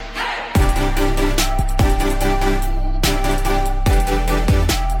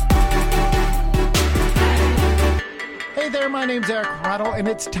name's Eric Ruddle, and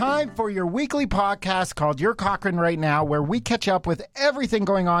it's time for your weekly podcast called Your Cochrane Right Now, where we catch up with everything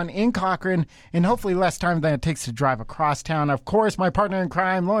going on in Cochrane in hopefully less time than it takes to drive across town. Of course, my partner in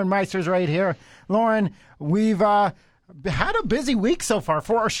crime, Lauren Meister's right here. Lauren, we've had a busy week so far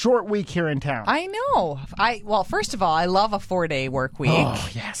for a short week here in town. I know. Well, first of all, I love a 4-day work week. Oh,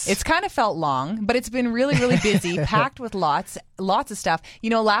 yes. It's kind of felt long, but it's been really, really busy, packed with lots of stuff. You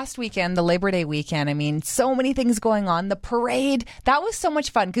know, last weekend, the Labor Day weekend, I mean, so many things going on. The parade, that was so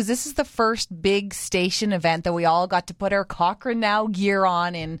much fun because this is the first big station event that we all got to put our Cochrane Now gear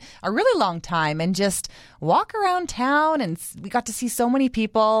on in a really long time and just walk around town, and we got to see so many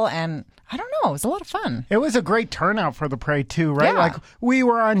people, and I don't know, it was a lot of fun. It was a great turnout for the parade too, right? Yeah. Like, we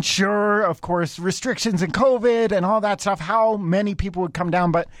were unsure, of course, restrictions and COVID and all that stuff, how many people would come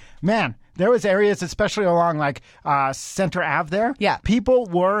down, but man, there was areas, especially along like Center Ave there. Yeah. People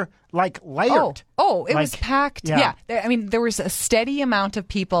were like layered. Oh, it was packed. Yeah. I mean, there was a steady amount of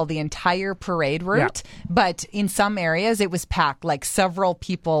people the entire parade route, but in some areas it was packed, like several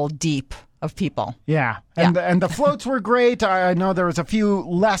people deep of people. Yeah. And the floats were great. I know there was a few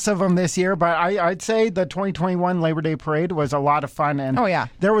less of them this year, but I'd say the 2021 Labor Day Parade was a lot of fun. And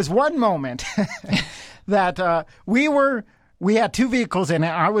there was one moment that we had two vehicles in it.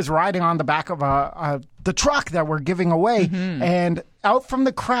 I was riding on the back of the truck that we're giving away, and out from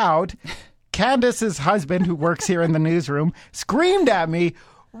the crowd, Candace's husband, who works here in the newsroom, screamed at me,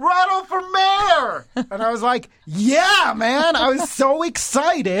 "Ruddle for mayor!" And I was like, yeah, man. I was so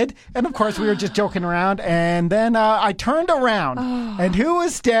excited. And of course, we were just joking around. And then I turned around, and who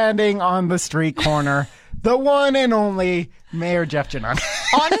was standing on the street corner? The one and only Mayor Jeff Janan.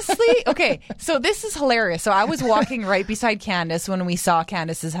 Honestly, okay, so this is hilarious. So I was walking right beside Candace when we saw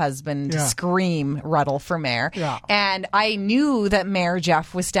Candace's husband scream Ruddle for mayor. Yeah. And I knew that Mayor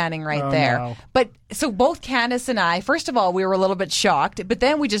Jeff was standing right there. No. But so both Candace and I, first of all, we were a little bit shocked, but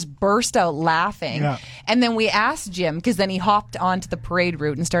then we just burst out laughing. Yeah. And then we asked Jim, because then he hopped onto the parade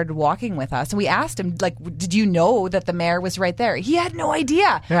route and started walking with us. And we asked him, like, did you know that the mayor was right there? He had no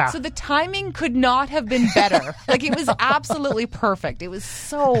idea. Yeah. So the timing could not have been better. Like, it was absolutely perfect. It was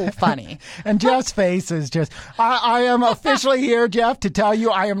so funny. And Jeff's face is just, I am officially here, Jeff, to tell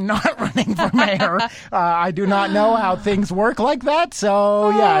you I am not running for mayor. I do not know how things work like that. So,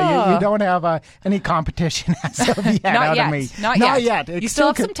 you don't have any competition as of yet out of me. Not yet. You still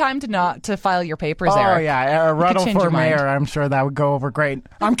have some time to file your papers there. Oh, yeah. Ruddle for mayor. Mind. I'm sure that would go over great.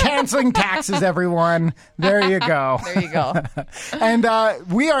 I'm canceling taxes, everyone. There you go. There you go. And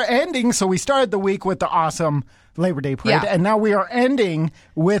we are ending, so we started the week with the awesome Labor Day Parade, and now we are ending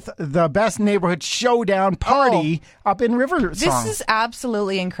with the Best Neighborhood Showdown party up in Riversong. This is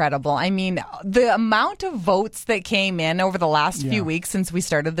absolutely incredible. I mean, the amount of votes that came in over the last few weeks since we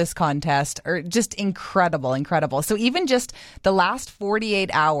started this contest are just incredible. So even just the last 48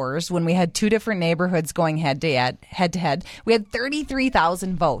 hours, when we had two different neighborhoods going head to head, we had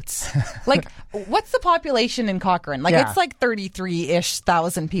 33,000 votes. Like, what's the population in Cochrane? Like, it's like 33-ish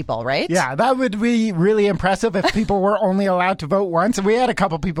thousand people, right? Yeah, that would be really impressive if people were only allowed to vote once. And we had a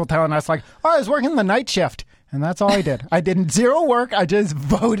couple people telling us, like, I was working the night shift. And that's all I did. I did zero work. I just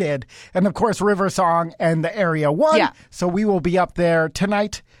voted. And of course, Riversong and the area won. Yeah. So we will be up there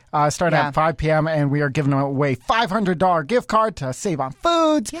tonight, starting at 5 p.m. And we are giving away $500 gift card to Save on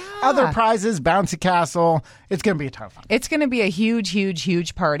Foods, other prizes, Bouncy Castle. It's going to be a ton of fun. It's going to be a huge, huge,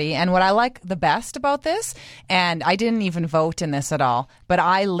 huge party. And what I like the best about this, and I didn't even vote in this at all, but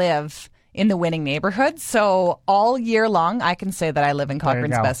I live in the winning neighborhood. So all year long, I can say that I live in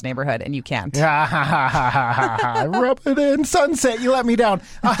Cochrane's best neighborhood, and you can't. Yeah, rub it in. Sunset, you let me down.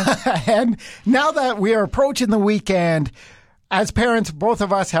 And now that we are approaching the weekend, as parents, both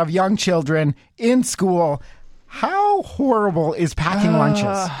of us have young children in school. How horrible is packing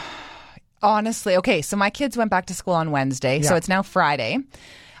lunches? Honestly, okay, so my kids went back to school on Wednesday, so it's now Friday.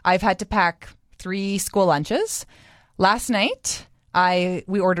 I've had to pack 3 school lunches. Last night,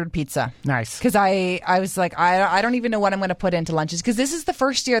 we ordered pizza. Nice. Because I was like, I don't even know what I'm going to put into lunches. Because this is the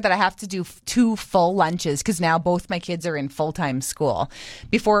first year that I have to do 2 full lunches. Because now both my kids are in full-time school.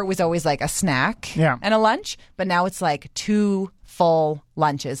 Before it was always like a snack and a lunch. But now it's like 2 full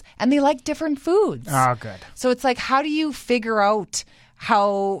lunches. And they like different foods. Oh, good. So it's like, how do you figure out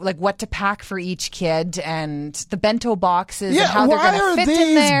what to pack for each kid and the bento boxes and how they're going to fit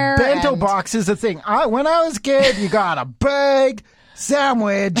in there? Why are these bento boxes a thing? When I was a kid, you got a bag,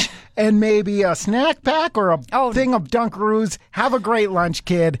 sandwich, and maybe a snack pack or a thing of Dunkaroos. Have a great lunch,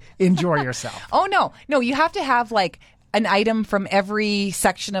 kid. Enjoy yourself. No, you have to have like an item from every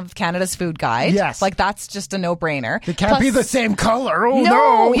section of Canada's food guide. Yes. Like, that's just a no-brainer. It can't be the same color. Oh,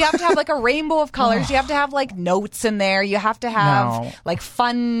 no. You have to have, like, a rainbow of colors. You have to have, like, notes in there. You have to have, like,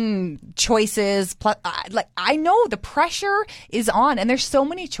 fun choices. Like, I know the pressure is on, and there's so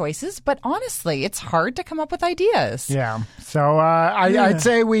many choices, but honestly, it's hard to come up with ideas. Yeah. So I'd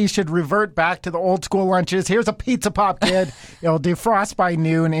say we should revert back to the old school lunches. Here's a Pizza Pop, kid. It'll defrost by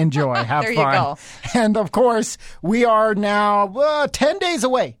noon. Enjoy. Have there fun. You go. And, of course, we are now 10 days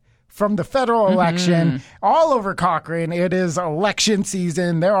away from the federal election all over Cochrane. It is election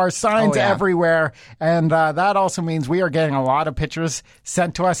season. There are signs everywhere. And that also means we are getting a lot of pictures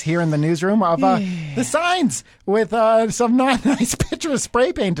sent to us here in the newsroom of the signs with some not nice pictures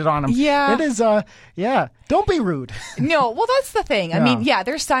spray painted on them. Yeah. It is, don't be rude. No, well, that's the thing. I mean,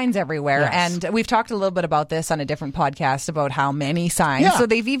 there's signs everywhere. Yes. And we've talked a little bit about this on a different podcast about how many signs. Yeah. So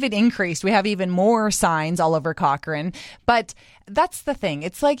they've even increased. We have even more signs all over Cochrane. But that's the thing.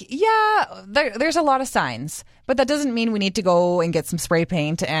 It's like, there's a lot of signs, but that doesn't mean we need to go and get some spray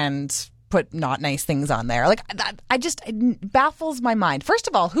paint and put not nice things on there. Like, that, it baffles my mind. First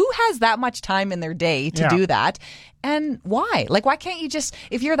of all, who has that much time in their day to do that? And why? Like, why can't you just,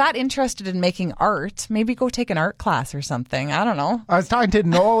 if you're that interested in making art, maybe go take an art class or something? I don't know. I was talking to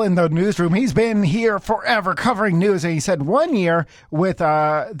Noel in the newsroom. He's been here forever covering news. And he said one year with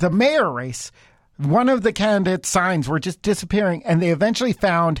the mayor race, one of the candidates' signs were just disappearing, and they eventually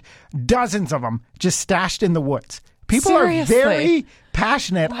found dozens of them just stashed in the woods. People Seriously? Are very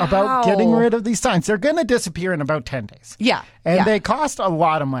passionate about getting rid of these signs. They're going to disappear in about 10 days. Yeah. And they cost a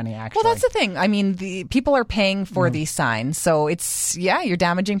lot of money, actually. Well, that's the thing. I mean, the people are paying for these signs. So it's, you're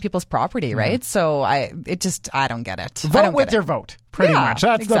damaging people's property, right? So I don't get it. Vote with your vote, pretty much.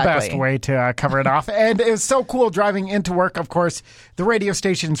 That's the best way to cover it off. And it was so cool driving into work. Of course, the radio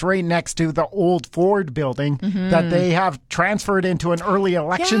station's right next to the old Ford building that they have transferred into an early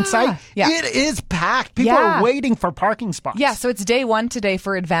election site. Yeah. It is packed. People are waiting for parking spots. Yeah, so it's day one today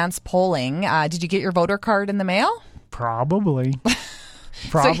for advanced polling. Did you get your voter card in the mail? Probably.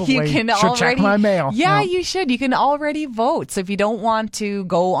 So you can should check my mail. Yeah, you should. You can already vote. So if you don't want to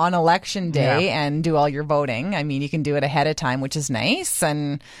go on election day and do all your voting, I mean, you can do it ahead of time, which is nice,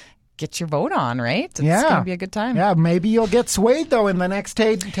 and get your vote on, right? It's going to be a good time. Yeah, maybe you'll get swayed, though, in the next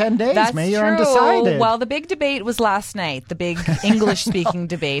 10 days. That's maybe true. You're undecided. Well, the big debate was last night, the big English-speaking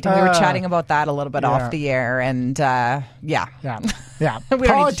debate, and we were chatting about that a little bit off the air, and Yeah.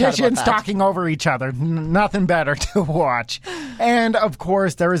 Politicians talking over each other. Nothing better to watch. And, of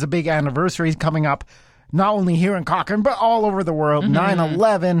course, there is a big anniversary coming up, not only here in Cochrane, but all over the world.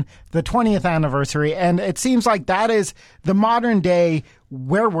 9/11, the 20th anniversary. And it seems like that is the modern day,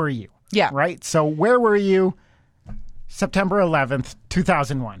 where were you? Yeah. Right? So where were you September 11th,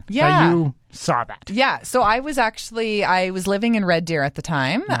 2001? Yeah. That you saw that. Yeah. So I was living in Red Deer at the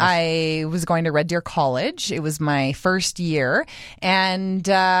time. Nice. I was going to Red Deer College. It was my first year. And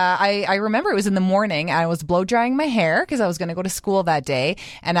I remember it was in the morning. I was blow drying my hair because I was going to go to school that day.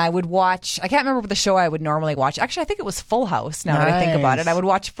 And I would watch, I can't remember the show I would normally watch. Actually, I think it was Full House now that I think about it. I would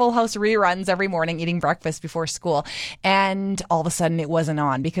watch Full House reruns every morning eating breakfast before school. And all of a sudden it wasn't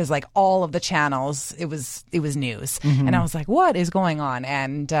on because like all of the channels, it was news. And I was like, what is going on?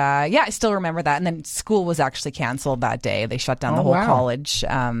 And I still remember that. And then school was actually canceled that day. They shut down the whole college.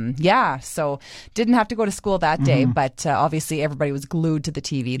 So didn't have to go to school that day, but obviously everybody was glued to the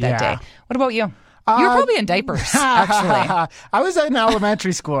TV that day. What about you? You were probably in diapers, actually. I was in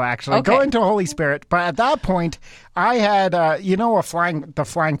elementary school, actually, going to Holy Spirit. But at that point, I had, the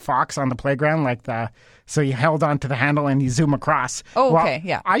flying fox on the playground, so you held on to the handle and you zoom across. Oh, okay,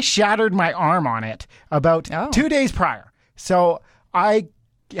 yeah. I shattered my arm on it about 2 days prior. So I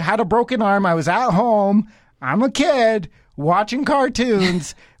had a broken arm. I was at home. I'm a kid watching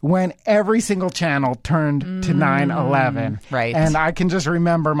cartoons when every single channel turned to 9/11. Right. And I can just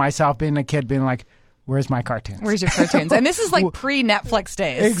remember myself being a kid being like, where's my cartoons? Where's your cartoons? And this is like pre-Netflix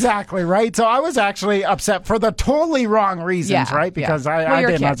days. Exactly, right? So I was actually upset for the totally wrong reasons, right? Because I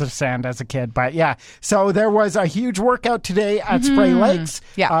didn't understand as a kid. But so there was a huge workout today at Spray Lakes.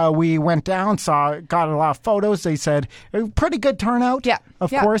 Yeah. We went down, got a lot of photos. They said pretty good turnout,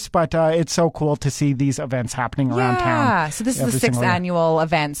 of course, but it's so cool to see these events happening around town. Yeah, so this is the 6th annual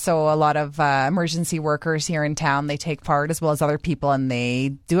event. So a lot of emergency workers here in town, they take part as well as other people, and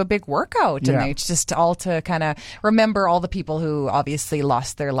they do a big workout. And it's just all to kind of remember all the people who obviously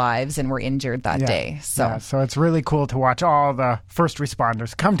lost their lives and were injured that day. So it's really cool to watch all the first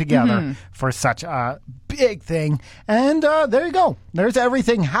responders come together for such a big thing. And there you go. There's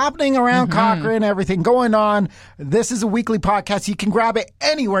everything happening around Cochrane, everything going on. This is a weekly podcast. You can grab it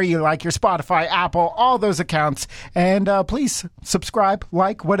anywhere you like, your Spotify, Apple, all those accounts. And please subscribe,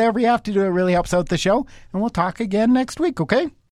 like, whatever you have to do. It really helps out the show. And we'll talk again next week, okay?